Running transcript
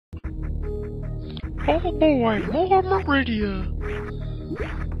Oh boy, more Maridia!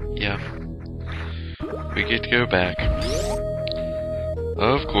 Yeah, we get to go back.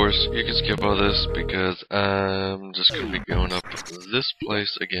 Of course, you can skip all this because I'm just going to be going up this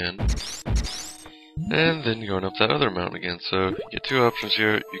place again. And then going up that other mountain again. So, you get two options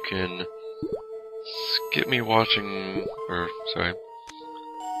here. You can skip me watching,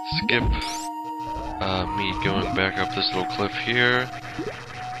 skip me going back up this little cliff here.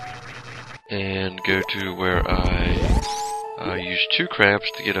 And go to where I use 2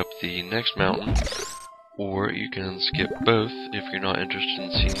 crabs to get up the next mountain. Or you can skip both if you're not interested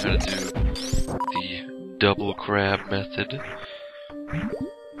in seeing how to do the double crab method.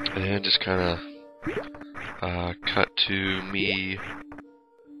 And just kind of cut to me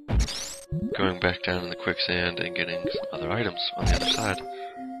going back down in the quicksand and getting some other items on the other side.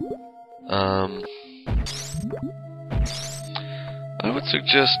 I would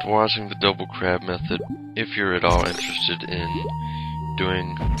suggest watching the double crab method if you're at all interested in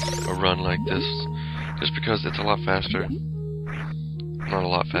doing a run like this. Just because it's a lot faster. Not a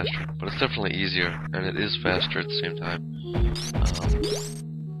lot faster, but it's definitely easier, and it is faster at the same time.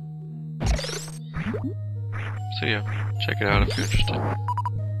 So yeah, check it out if you're interested.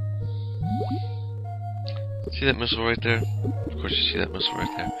 See that missile right there? Of course you see that missile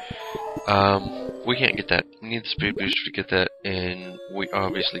right there. We can't get that. We need the speed booster to get that, and we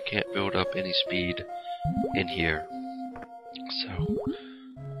obviously can't build up any speed in here. So...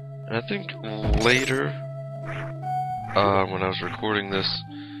 And I think later, when I was recording this,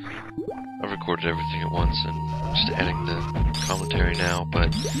 I recorded everything at once and I'm just adding the commentary now,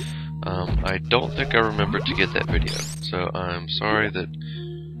 but I don't think I remembered to get that video. So I'm sorry that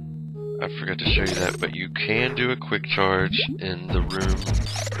I forgot to show you that, but you can do a quick charge in the room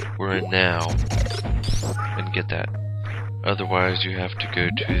we're in now and get that. Otherwise, you have to go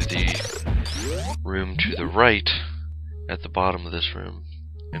to the room to the right at the bottom of this room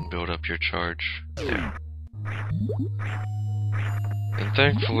and build up your charge there. And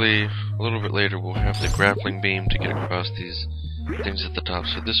thankfully, a little bit later, we'll have the grappling beam to get across these things at the top.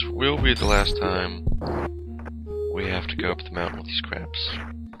 So this will be the last time we have to go up the mountain with these crabs.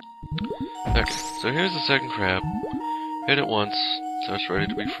 Okay, so here's the second crab. Hit it once, so it's ready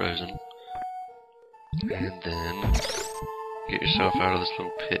to be frozen. And then get yourself out of this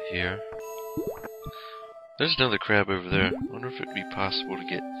little pit here. There's another crab over there. I wonder if it'd be possible to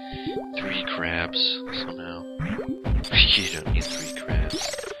get 3 crabs somehow. You don't need 3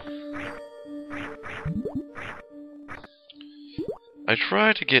 crabs. I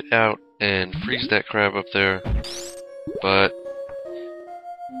tried to get out and freeze that crab up there, but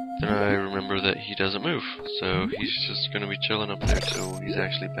then I remember that he doesn't move, so he's just going to be chilling up there till he's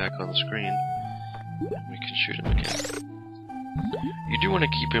actually back on the screen, and we can shoot him again. You do want to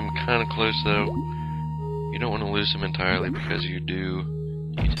keep him kind of close though. You don't want to lose him entirely because you do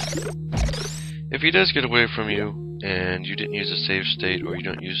need him. If he does get away from you and you didn't use a save state or you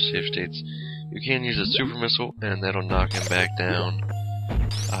don't use save states, you can use a super missile and that'll knock him back down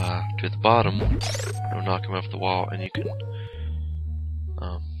to the bottom. It'll knock him off the wall and you can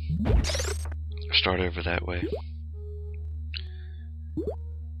start over that way.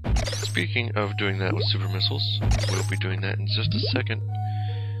 Speaking of doing that with super missiles, we'll be doing that in just a second.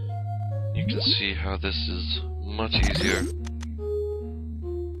 You can see how this is much easier.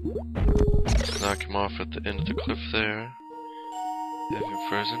 Just knock him off at the end of the cliff there. Have him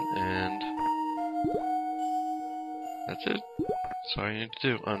frozen, and that's it. That's all you need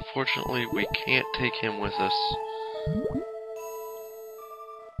to do. Unfortunately, we can't take him with us.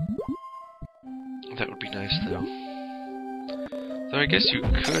 That would be nice, though. So I guess you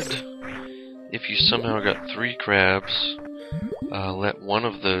could, if you somehow got 3 crabs, let one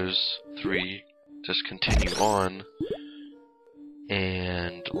of those 3 just continue on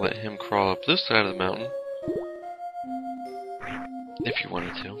and let him crawl up this side of the mountain if you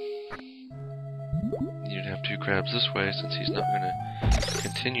wanted to. You'd have 2 crabs this way since he's not going to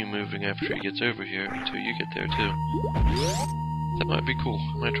continue moving after he gets over here until you get there too. That might be cool.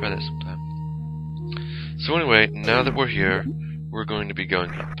 I might try that sometime. So anyway, now that we're here, we're going to be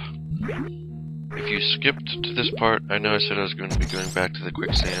going up. If you skipped to this part, I know I said I was going to be going back to the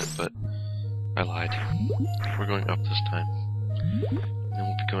quicksand, but I lied. We're going up this time. And then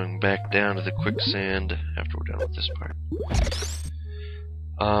we'll be going back down to the quicksand after we're done with this part.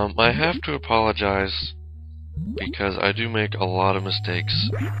 I have to apologize because I do make a lot of mistakes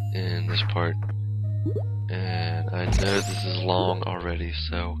in this part. And I know this is long already,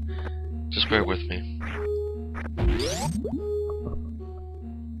 so just bear with me.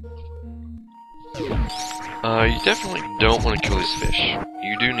 You definitely don't want to kill these fish.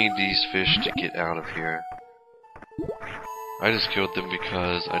 You do need these fish to get out of here. I just killed them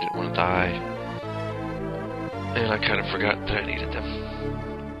because I didn't want to die. And I kind of forgot that I needed them.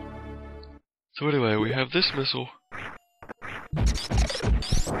 So anyway, we have this missile.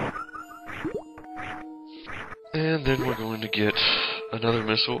 And then we're going to get another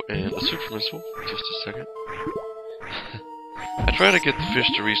missile and a super missile. Just a second. I try to get the fish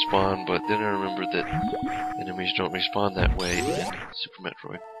to respawn, but then I remembered that enemies don't respawn that way in Super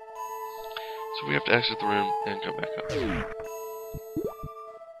Metroid. So we have to exit the room and come back up. Ooh.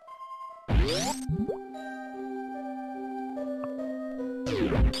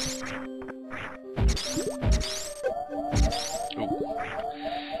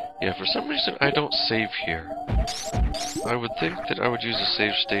 Yeah, for some reason I don't save here. I would think that I would use a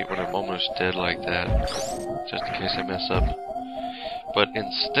save state when I'm almost dead like that, just in case I mess up. But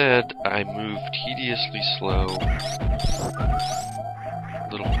instead, I move tediously slow, a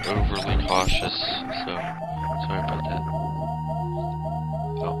little overly cautious, so sorry about that.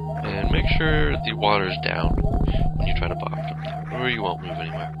 Oh, and make sure the water's down when you try to bop them, or you won't move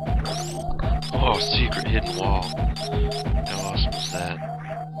anywhere. Oh, secret hidden wall. How awesome is that?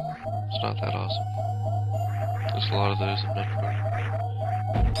 It's not that awesome. There's a lot of those in Metroid.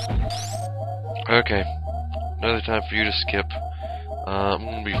 Okay, another time for you to skip. I'm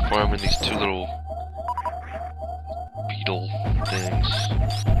going to be farming these two little beetle things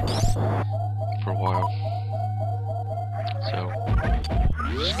for a while. So,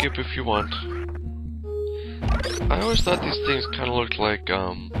 skip if you want. I always thought these things kind of looked like,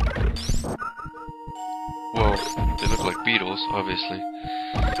 well, they look like beetles, obviously.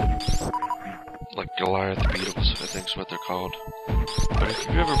 Like Goliath beetles, I think is what they're called. But if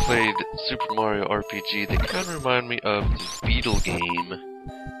you've ever played Super Mario RPG, they kind of remind me of the Beetle game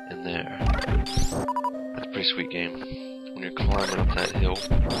in there. That's a pretty sweet game. When you're climbing up that hill.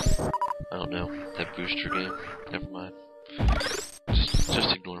 I don't know, that booster game. Never mind.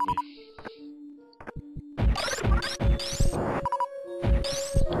 Just ignore me.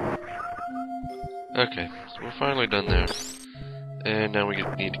 Okay, so we're finally done there. And now we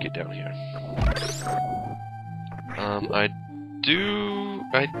need to get down here.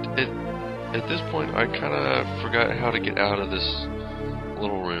 At this point, I kind of forgot how to get out of this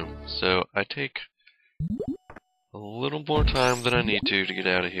little room. So I take a little more time than I need to get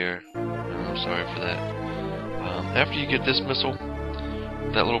out of here. I'm sorry for that. After you get this missile,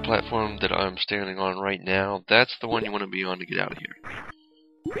 that little platform that I'm standing on right now, that's the one you want to be on to get out of here.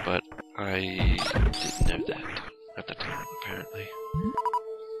 But I didn't know that at the time, apparently.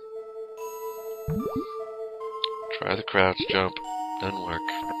 Try the crouch jump. Doesn't work.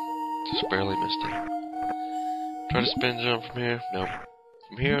 Just barely missed it. Try to spin jump from here. Nope.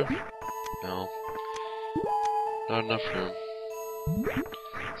 From here? No. Not enough room.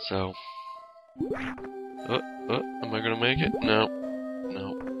 So. Am I gonna make it? No.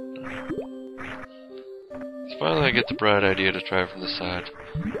 No. So finally I get the bright idea to try from the side.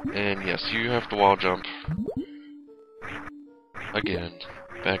 And yes, you have to wall jump. Again.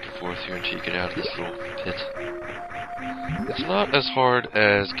 Back and forth here until you get out of this little pit. It's not as hard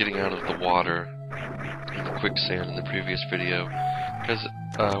as getting out of the water in the quicksand in the previous video, because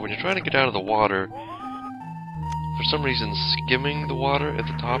when you're trying to get out of the water, for some reason skimming the water at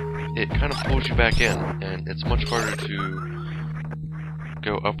the top, it kind of pulls you back in, and it's much harder to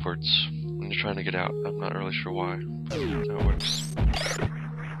go upwards when you're trying to get out. I'm not really sure why, but that's how it works.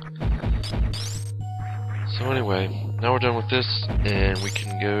 So anyway, now we're done with this, and we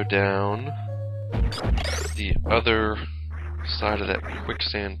can go down the other side of that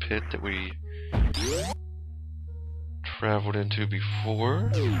quicksand pit that we traveled into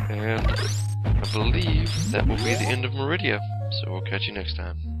before, and I believe that will be the end of Maridia. So we'll catch you next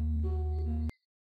time.